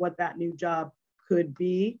insight into what that new job could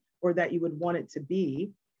be, or that you would want it to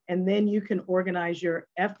be. And then you can organize your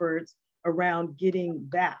efforts around getting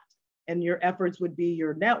that. And your efforts would be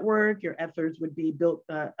your network, your efforts would be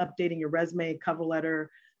updating your resume, cover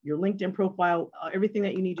letter, your LinkedIn profile, everything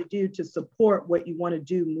that you need to do to support what you want to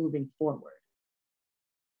do moving forward.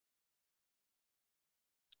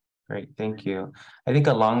 Great, thank you. I think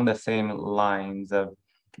along the same lines of,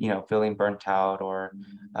 feeling burnt out, or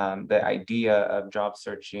the idea of job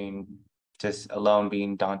searching just alone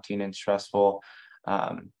being daunting and stressful,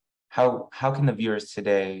 how can the viewers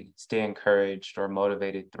today stay encouraged or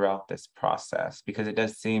motivated throughout this process? Because it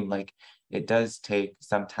does seem like it does take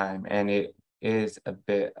some time, and it is a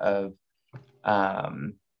bit of,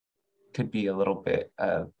 could be a little bit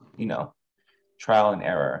of, trial and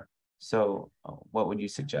error. So what would you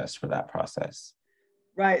suggest for that process?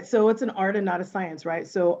 Right. So it's an art and not a science, right?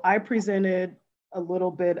 So I presented a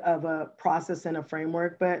little bit of a process and a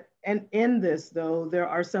framework, and in this though, there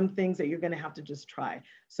are some things that you're going to have to just try.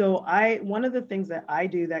 So one of the things that I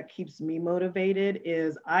do that keeps me motivated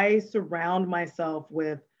is I surround myself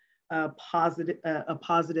with a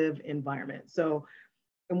positive environment. So,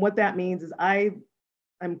 and what that means is I'm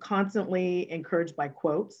constantly encouraged by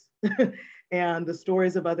quotes and the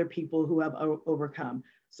stories of other people who have overcome.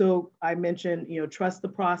 So I mentioned, trust the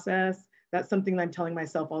process. That's something that I'm telling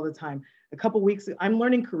myself all the time. A couple weeks, I'm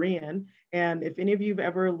learning Korean. And if any of you have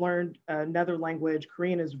ever learned another language,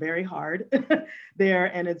 Korean is very hard there,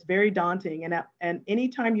 and it's very daunting. And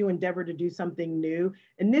anytime you endeavor to do something new,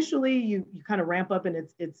 initially you kind of ramp up, and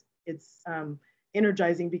it's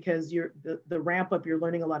energizing because the ramp up, you're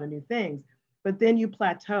learning a lot of new things, but then you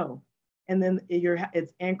plateau, and then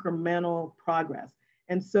it's incremental progress.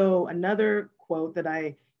 And so another quote that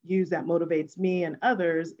I use that motivates me and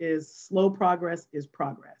others is slow progress is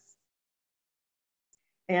progress.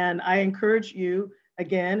 And I encourage you,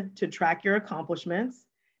 again, to track your accomplishments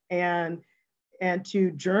and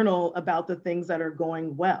to journal about the things that are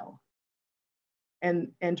going well,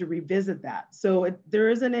 and to revisit that. So there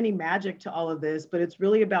isn't any magic to all of this, but it's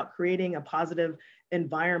really about creating a positive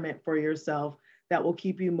environment for yourself that will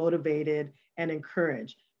keep you motivated and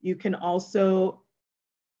encouraged. You can also,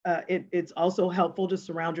 it's also helpful to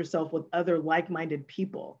surround yourself with other like-minded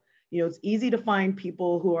people. It's easy to find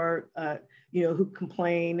people who are, who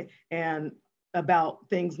complain and about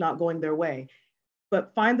things not going their way,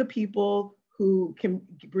 but find the people who can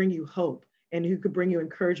bring you hope and who could bring you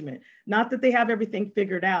encouragement. Not that they have everything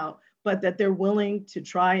figured out, but that they're willing to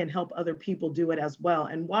try and help other people do it as well,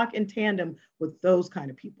 and walk in tandem with those kind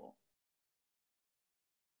of people.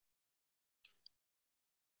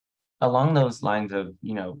 Along those lines of,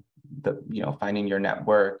 finding your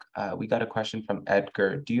network, we got a question from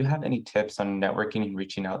Edgar. Do you have any tips on networking and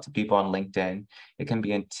reaching out to people on LinkedIn? It can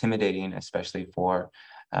be intimidating, especially for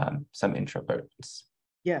some introverts.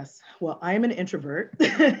 Yes, well, I'm an introvert.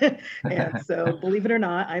 And so believe it or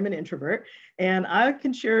not, I'm an introvert. And I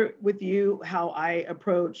can share with you how I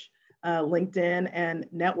approach LinkedIn and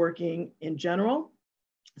networking in general,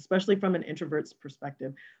 especially from an introvert's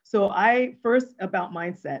perspective. So about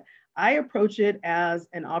mindset, I approach it as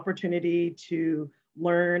an opportunity to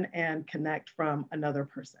learn and connect from another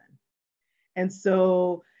person. And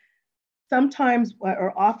so sometimes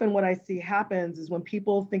or often what I see happens is when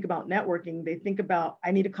people think about networking, they think about,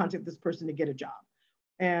 I need to contact this person to get a job.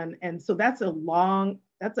 And so that's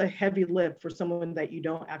a heavy lift for someone that you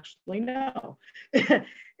don't actually know.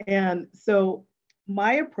 And so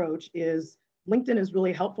my approach is, LinkedIn is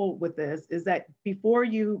really helpful with this, is that before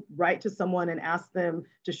you write to someone and ask them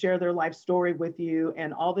to share their life story with you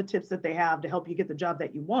and all the tips that they have to help you get the job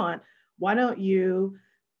that you want, why don't you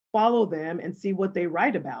follow them and see what they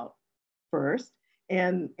write about first,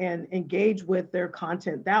 and engage with their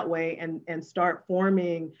content that way, and start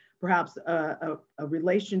forming perhaps a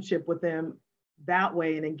relationship with them that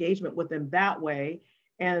way, an engagement with them that way.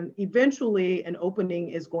 And eventually an opening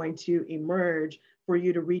is going to emerge for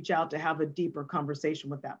you to reach out to have a deeper conversation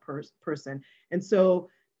with that person. And so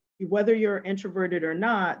whether you're introverted or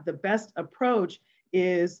not, the best approach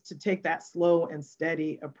is to take that slow and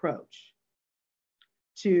steady approach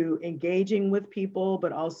to engaging with people,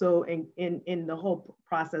 but also in the whole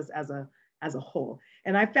process as a whole.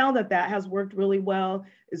 And I found that has worked really well.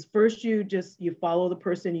 Is first you follow the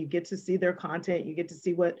person, you get to see their content, you get to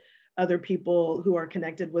see what other people who are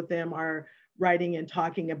connected with them are writing and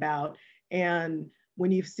talking about. And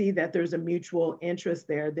when you see that there's a mutual interest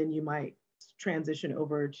there, then you might transition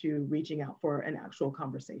over to reaching out for an actual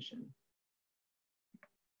conversation.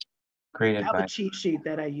 Great advice. I have a cheat sheet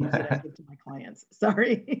that I use that I give to my clients.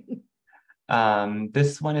 Sorry.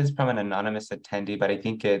 This one is from an anonymous attendee, but I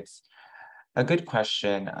think it's a good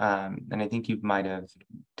question. And I think you might have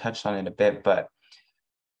touched on it a bit, but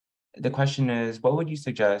the question is, what would you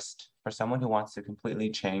suggest for someone who wants to completely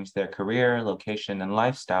change their career, location, and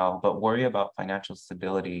lifestyle, but worry about financial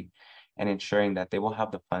stability and ensuring that they will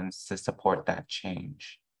have the funds to support that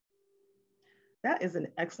change? That is an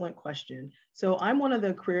excellent question. So I'm one of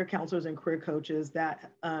the career counselors and career coaches that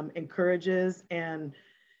encourages and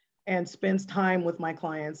spends time with my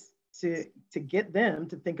clients to get them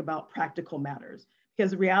to think about practical matters.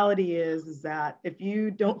 Because the reality is that if you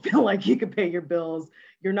don't feel like you can pay your bills,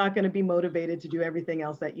 you're not going to be motivated to do everything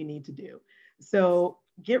else that you need to do. So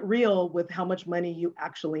get real with how much money you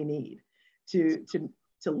actually need to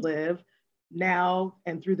live now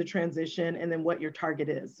and through the transition, and then what your target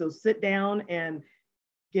is. So sit down and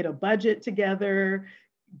get a budget together,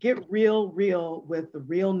 get real with the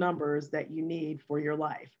real numbers that you need for your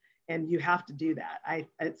life. And you have to do that.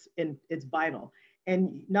 It's vital.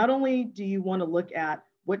 And not only do you want to look at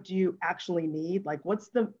what do you actually need, like what's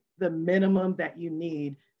the minimum that you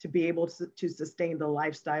need to be able to sustain the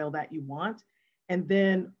lifestyle that you want, and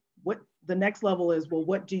then what the next level is, well,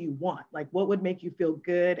 what do you want? Like what would make you feel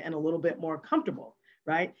good and a little bit more comfortable,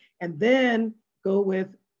 right? And then go with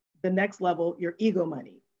the next level, your ego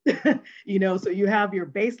money. So you have your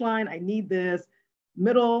baseline, I need this.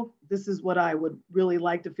 Middle, this is what I would really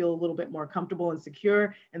like to feel a little bit more comfortable and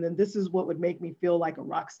secure. And then this is what would make me feel like a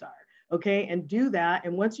rock star. Okay, and do that.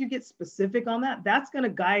 And once you get specific on that, that's going to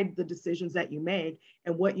guide the decisions that you make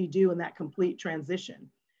and what you do in that complete transition.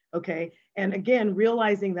 Okay, and again,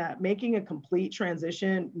 realizing that making a complete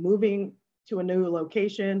transition, moving to a new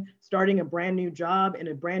location, starting a brand new job in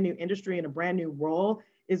a brand new industry, in a brand new role,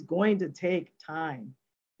 is going to take time.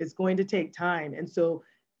 It's going to take time. And so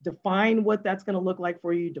define what that's going to look like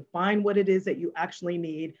for you, define what it is that you actually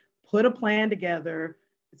need, put a plan together.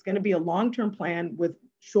 It's going to be a long-term plan with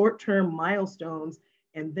short-term milestones,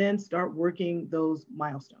 and then start working those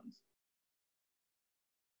milestones.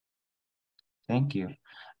 Thank you.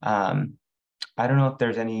 I don't know if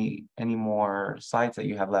there's any more slides that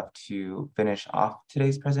you have left to finish off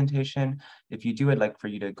today's presentation. If you do, I'd like for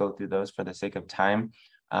you to go through those for the sake of time.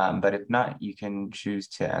 But if not, you can choose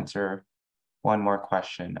to answer one more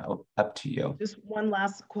question. Up to you. Just one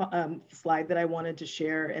last slide that I wanted to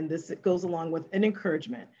share, and this goes along with an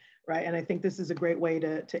encouragement, right? And I think this is a great way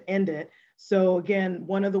to end it. So again,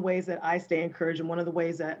 one of the ways that I stay encouraged and one of the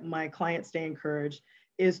ways that my clients stay encouraged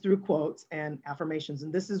is through quotes and affirmations.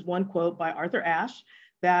 And this is one quote by Arthur Ashe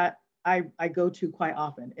that I go to quite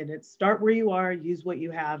often. And it's start where you are, use what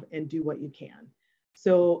you have, and do what you can.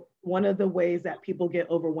 So one of the ways that people get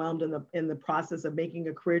overwhelmed in the process of making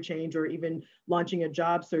a career change or even launching a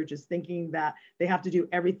job search is thinking that they have to do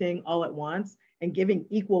everything all at once and giving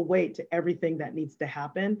equal weight to everything that needs to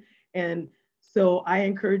happen. And so I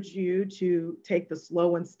encourage you to take the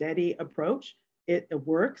slow and steady approach. It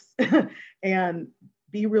works. And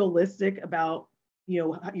be realistic about, you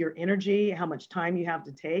know, your energy, how much time you have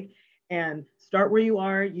to take, and start where you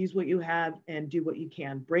are, use what you have, and do what you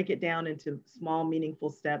can. Break it down into small, meaningful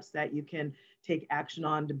steps that you can take action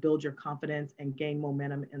on to build your confidence and gain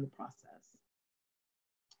momentum in the process.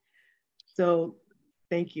 So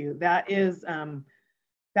thank you. That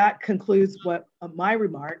concludes what my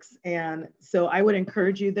remarks. And so I would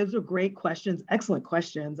encourage you, those are great questions, excellent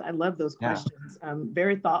questions. I love those questions,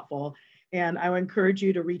 very thoughtful. And I would encourage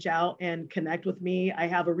you to reach out and connect with me. I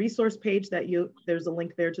have a resource page that there's a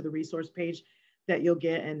link there to the resource page that you'll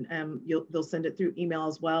get, and they'll send it through email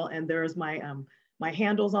as well. And there's my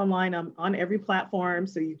handles online. I'm on every platform,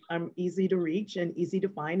 so I'm easy to reach and easy to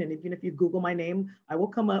find. And even if you Google my name, I will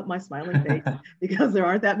come up, my smiling face, because there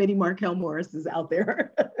aren't that many Markell Morrises out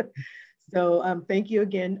there. So thank you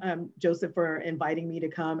again, Joseph, for inviting me to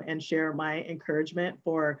come and share my encouragement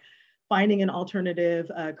for finding an alternative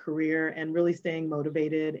career and really staying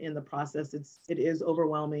motivated in the process. It is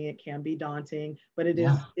overwhelming. It can be daunting, but it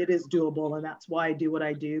is doable. And that's why I do what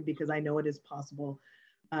I do, because I know it is possible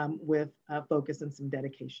with focus and some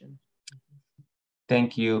dedication.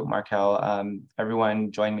 Thank you, Markell.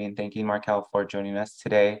 Everyone join me in thanking Markell for joining us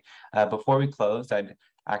today. Before we close, I'd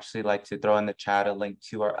actually like to throw in the chat a link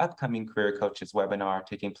to our upcoming Career Coaches webinar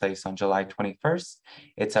taking place on July 21st.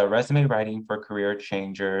 It's a resume writing for career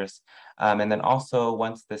changers. And then also,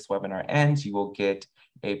 once this webinar ends, you will get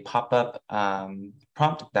a pop-up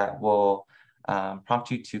prompt that will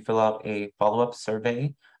prompt you to fill out a follow-up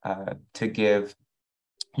survey to give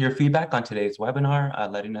your feedback on today's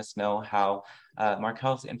webinar, letting us know how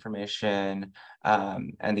Markell's information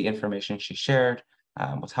and the information she shared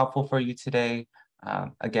was helpful for you today.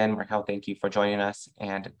 Again, Markell, thank you for joining us,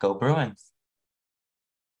 and go Bruins.